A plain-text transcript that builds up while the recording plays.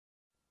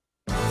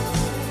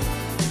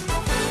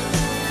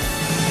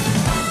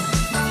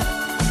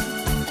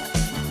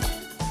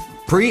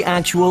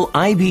Pre-Actual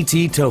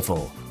IBT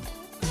TOEFL.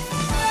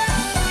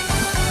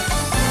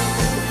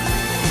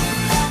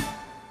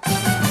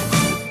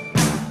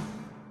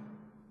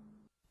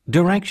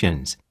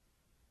 Directions.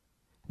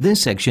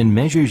 This section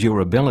measures your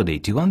ability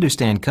to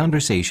understand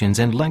conversations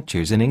and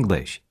lectures in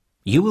English.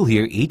 You will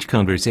hear each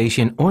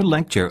conversation or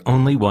lecture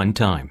only one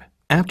time.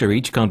 After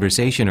each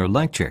conversation or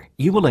lecture,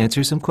 you will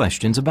answer some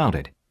questions about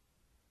it.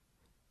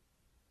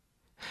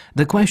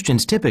 The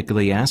questions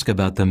typically ask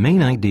about the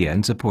main idea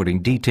and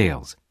supporting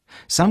details.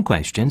 Some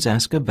questions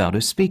ask about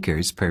a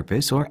speaker's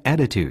purpose or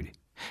attitude.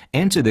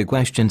 Answer the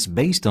questions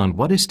based on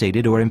what is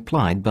stated or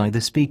implied by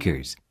the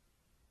speakers.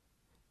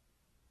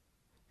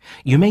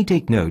 You may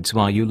take notes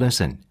while you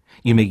listen.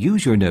 You may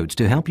use your notes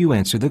to help you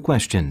answer the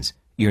questions.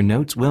 Your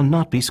notes will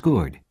not be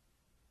scored.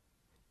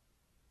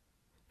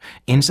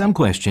 In some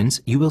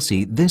questions, you will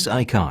see this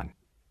icon.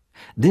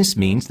 This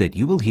means that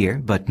you will hear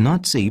but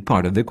not see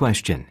part of the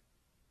question.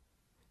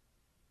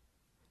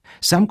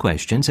 Some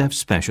questions have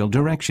special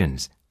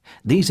directions.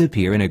 These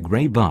appear in a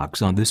gray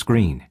box on the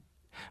screen.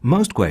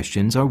 Most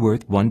questions are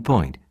worth 1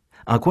 point.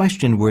 A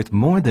question worth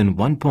more than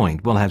 1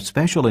 point will have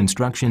special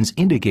instructions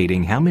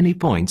indicating how many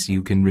points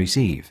you can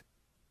receive.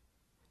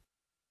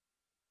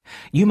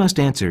 You must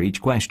answer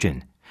each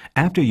question.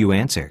 After you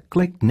answer,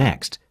 click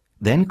Next.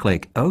 Then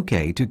click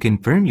OK to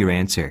confirm your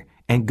answer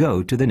and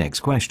go to the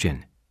next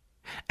question.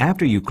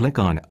 After you click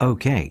on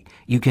OK,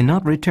 you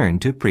cannot return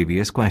to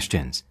previous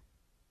questions.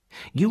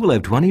 You will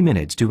have 20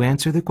 minutes to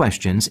answer the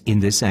questions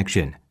in this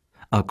section.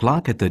 A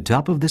clock at the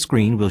top of the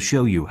screen will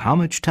show you how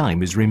much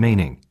time is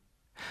remaining.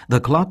 The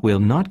clock will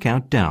not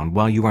count down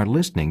while you are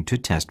listening to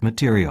test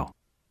material.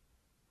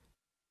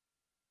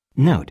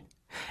 Note: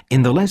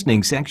 in the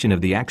listening section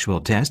of the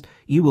actual test,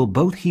 you will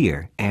both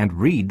hear and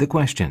read the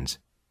questions.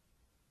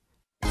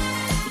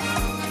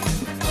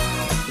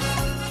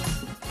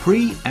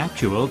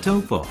 Pre-Actual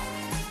TOEFL.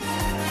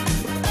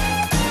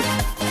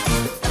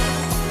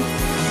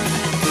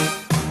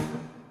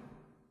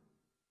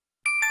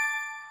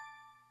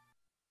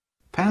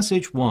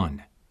 Passage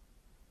 1.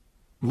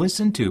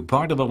 Listen to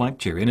part of a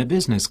lecture in a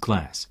business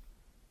class.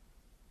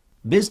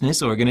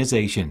 Business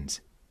organizations.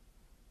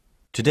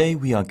 Today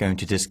we are going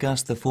to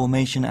discuss the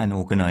formation and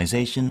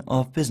organization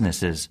of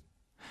businesses.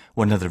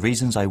 One of the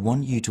reasons I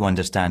want you to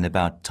understand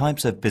about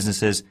types of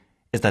businesses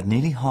is that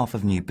nearly half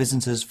of new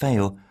businesses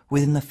fail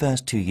within the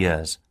first 2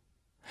 years.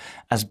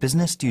 As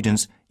business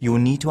students, you will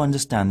need to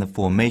understand the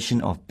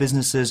formation of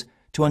businesses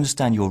to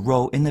understand your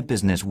role in the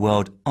business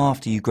world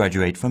after you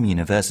graduate from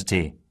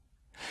university.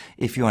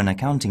 If you are an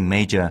accounting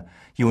major,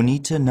 you will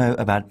need to know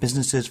about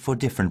businesses for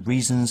different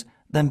reasons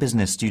than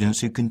business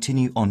students who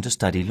continue on to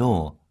study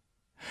law.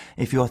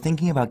 If you are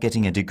thinking about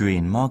getting a degree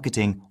in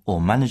marketing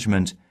or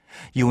management,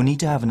 you will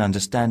need to have an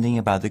understanding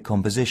about the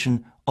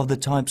composition of the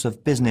types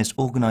of business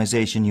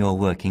organization you are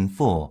working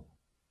for.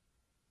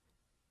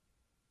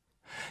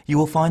 You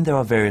will find there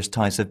are various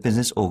types of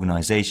business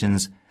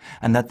organizations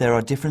and that there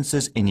are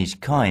differences in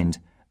each kind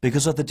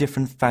because of the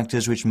different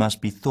factors which must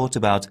be thought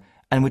about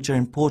and which are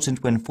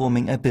important when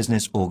forming a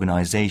business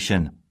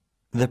organization.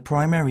 The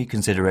primary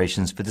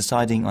considerations for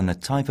deciding on the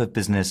type of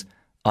business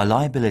are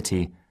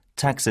liability,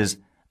 taxes,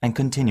 and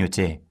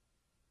continuity.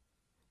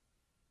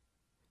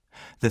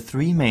 The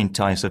 3 main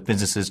types of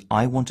businesses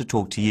I want to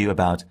talk to you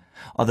about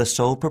are the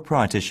sole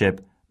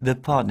proprietorship, the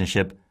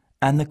partnership,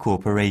 and the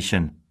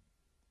corporation.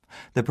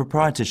 The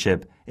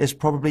proprietorship is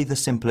probably the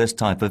simplest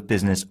type of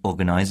business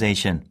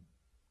organization.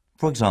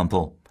 For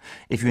example,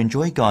 if you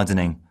enjoy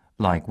gardening,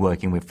 like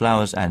working with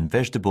flowers and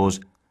vegetables,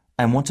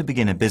 and want to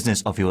begin a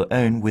business of your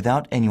own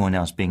without anyone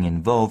else being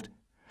involved,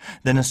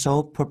 then a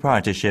sole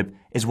proprietorship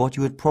is what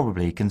you would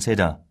probably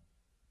consider.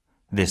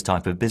 This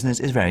type of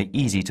business is very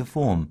easy to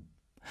form.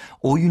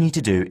 All you need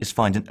to do is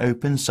find an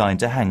open sign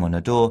to hang on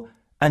a door,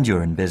 and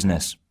you're in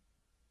business.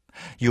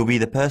 You'll be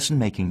the person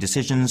making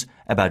decisions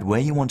about where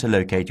you want to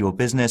locate your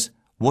business,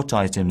 what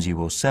items you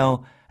will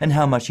sell, and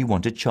how much you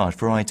want to charge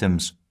for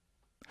items.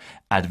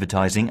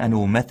 Advertising and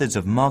all methods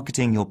of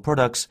marketing your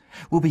products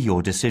will be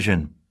your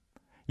decision.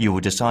 You will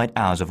decide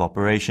hours of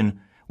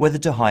operation, whether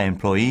to hire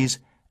employees,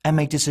 and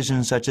make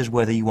decisions such as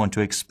whether you want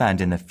to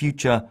expand in the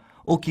future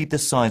or keep the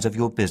size of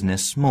your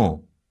business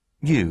small.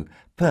 You,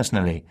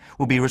 personally,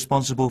 will be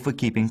responsible for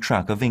keeping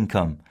track of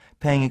income,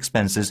 paying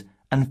expenses,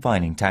 and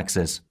filing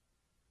taxes.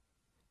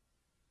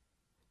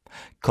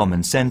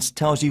 Common sense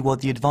tells you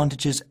what the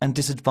advantages and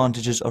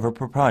disadvantages of a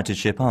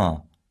proprietorship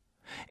are.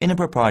 In a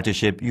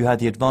proprietorship, you have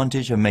the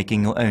advantage of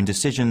making your own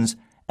decisions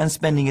and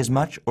spending as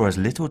much or as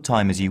little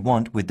time as you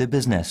want with the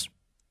business.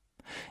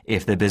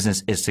 If the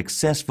business is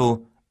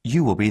successful,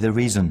 you will be the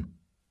reason.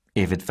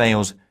 If it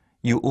fails,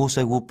 you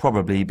also will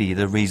probably be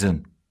the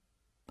reason.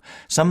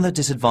 Some of the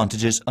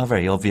disadvantages are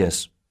very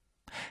obvious.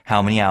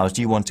 How many hours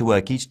do you want to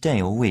work each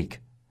day or week?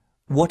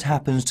 What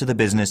happens to the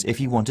business if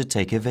you want to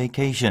take a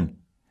vacation?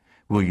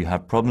 Will you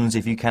have problems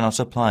if you cannot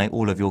supply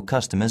all of your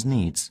customers'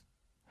 needs?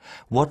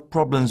 What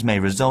problems may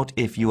result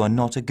if you are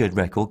not a good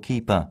record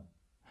keeper?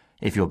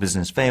 If your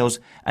business fails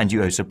and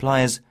you owe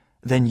suppliers,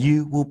 then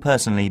you will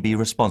personally be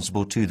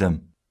responsible to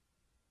them.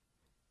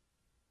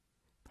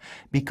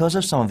 Because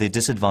of some of the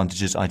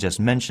disadvantages I just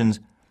mentioned,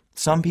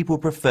 some people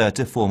prefer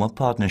to form a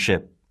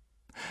partnership.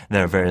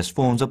 There are various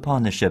forms of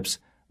partnerships,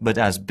 but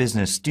as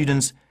business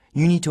students,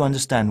 you need to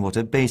understand what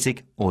a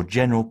basic or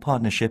general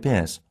partnership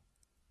is.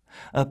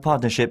 A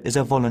partnership is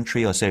a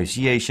voluntary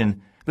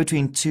association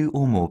between two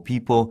or more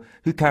people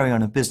who carry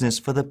on a business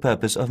for the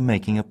purpose of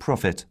making a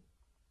profit.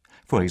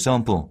 For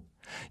example,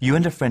 you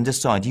and a friend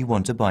decide you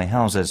want to buy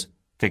houses,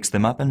 fix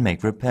them up and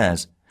make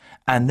repairs,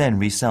 and then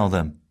resell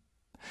them.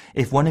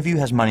 If one of you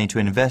has money to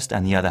invest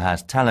and the other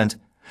has talent,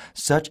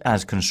 such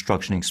as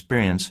construction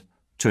experience,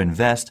 to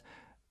invest,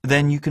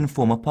 then you can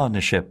form a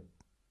partnership.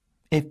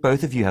 If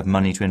both of you have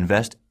money to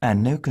invest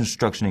and no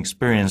construction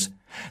experience,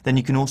 then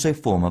you can also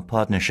form a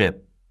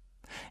partnership.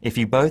 If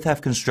you both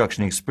have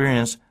construction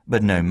experience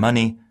but no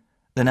money,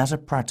 then as a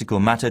practical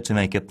matter to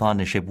make a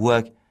partnership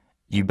work,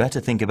 you better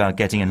think about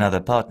getting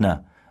another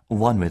partner,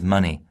 one with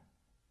money.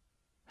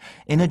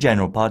 In a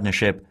general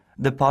partnership,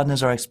 the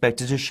partners are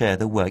expected to share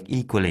the work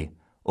equally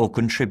or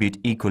contribute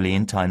equally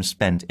in time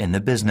spent in the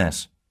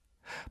business.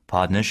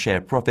 Partners share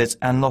profits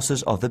and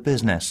losses of the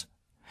business,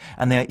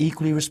 and they are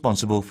equally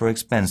responsible for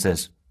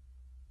expenses.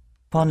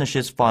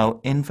 Partnerships file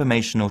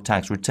informational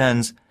tax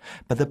returns,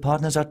 but the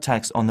partners are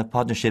taxed on the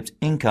partnership's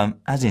income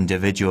as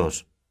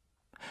individuals.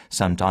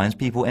 Sometimes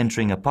people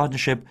entering a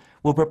partnership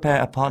will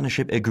prepare a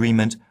partnership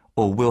agreement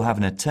or will have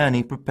an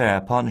attorney prepare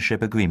a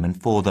partnership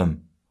agreement for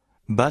them.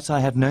 But I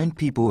have known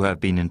people who have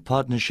been in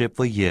partnership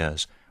for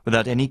years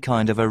without any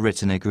kind of a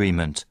written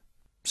agreement.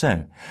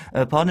 So,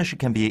 a partnership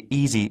can be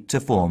easy to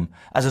form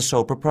as a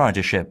sole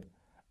proprietorship,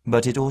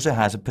 but it also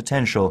has a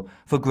potential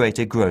for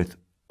greater growth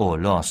or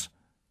loss.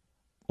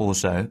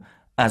 Also,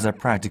 as a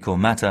practical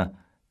matter,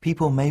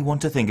 people may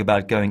want to think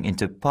about going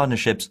into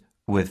partnerships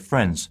with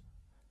friends.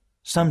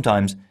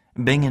 Sometimes,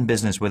 being in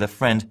business with a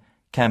friend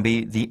can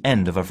be the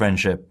end of a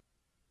friendship.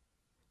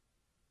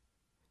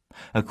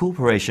 A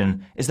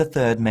corporation is the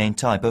third main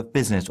type of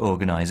business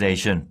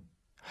organization.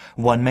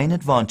 One main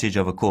advantage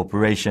of a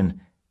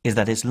corporation is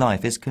that its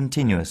life is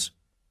continuous.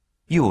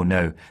 You all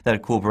know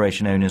that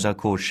corporation owners are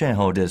called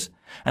shareholders,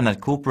 and that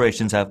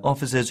corporations have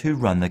officers who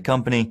run the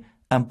company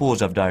and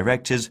boards of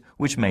directors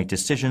which make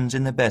decisions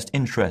in the best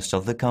interests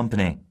of the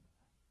company.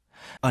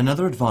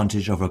 Another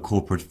advantage of a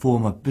corporate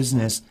form of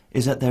business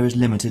is that there is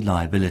limited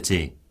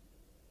liability.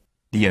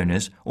 The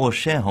owners or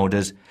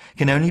shareholders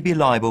can only be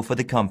liable for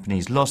the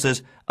company's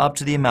losses up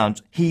to the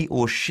amount he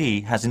or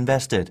she has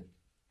invested.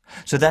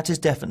 So that is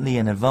definitely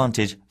an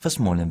advantage for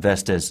small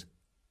investors.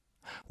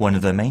 One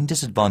of the main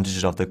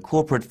disadvantages of the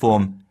corporate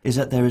form is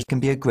that there can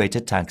be a greater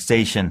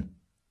taxation.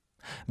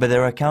 But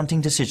there are accounting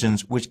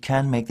decisions which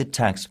can make the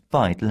tax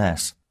bite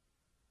less.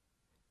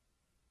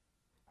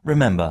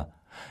 Remember,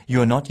 you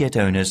are not yet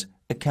owners,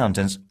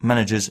 accountants,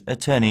 managers,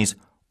 attorneys,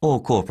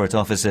 or corporate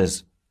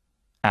officers.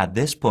 At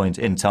this point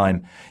in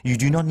time, you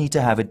do not need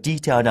to have a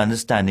detailed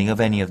understanding of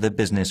any of the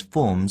business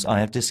forms I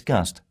have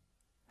discussed.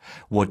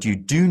 What you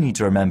do need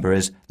to remember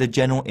is the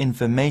general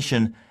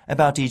information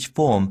about each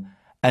form,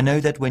 and know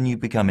that when you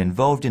become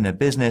involved in a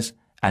business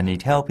and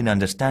need help in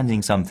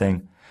understanding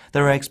something,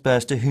 there are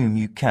experts to whom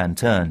you can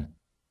turn.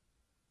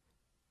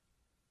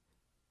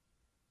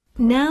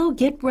 Now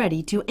get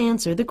ready to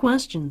answer the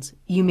questions.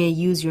 You may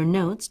use your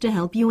notes to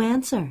help you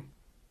answer.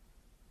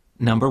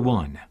 Number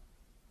 1.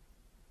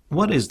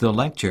 What is the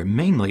lecture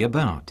mainly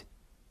about?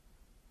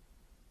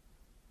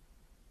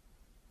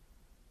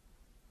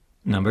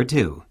 Number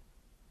 2.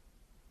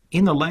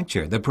 In the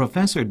lecture, the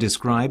professor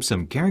describes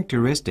some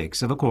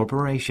characteristics of a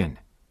corporation.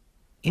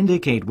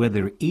 Indicate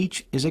whether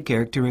each is a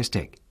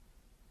characteristic.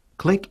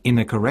 Click in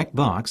the correct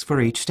box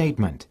for each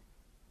statement.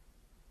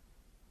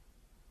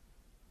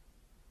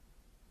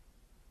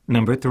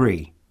 Number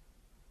 3.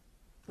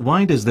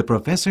 Why does the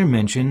professor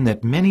mention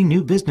that many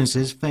new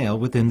businesses fail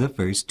within the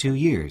first 2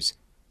 years?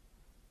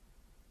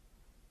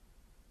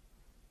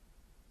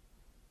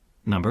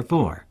 Number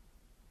 4.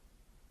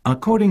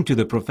 According to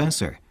the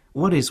professor,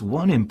 what is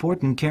one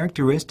important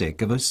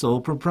characteristic of a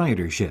sole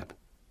proprietorship?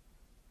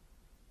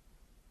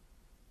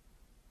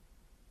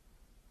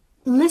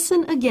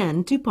 Listen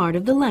again to part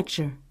of the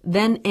lecture,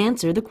 then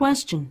answer the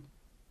question.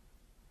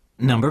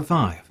 Number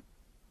 5.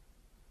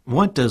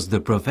 What does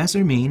the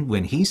professor mean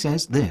when he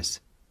says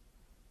this?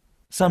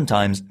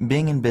 Sometimes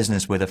being in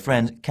business with a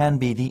friend can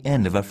be the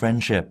end of a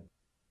friendship.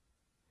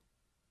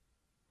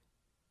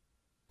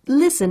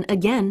 Listen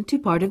again to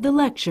part of the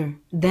lecture,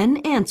 then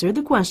answer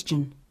the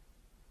question.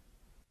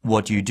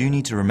 What you do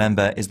need to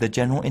remember is the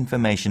general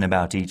information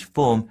about each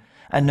form,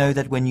 and know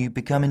that when you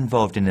become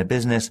involved in a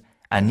business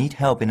and need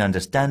help in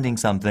understanding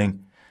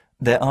something,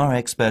 there are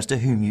experts to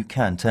whom you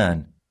can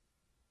turn.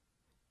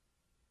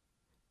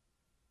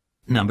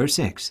 Number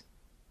 6.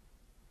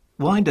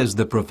 Why does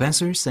the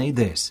professor say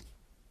this?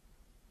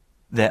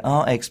 There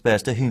are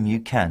experts to whom you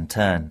can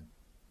turn.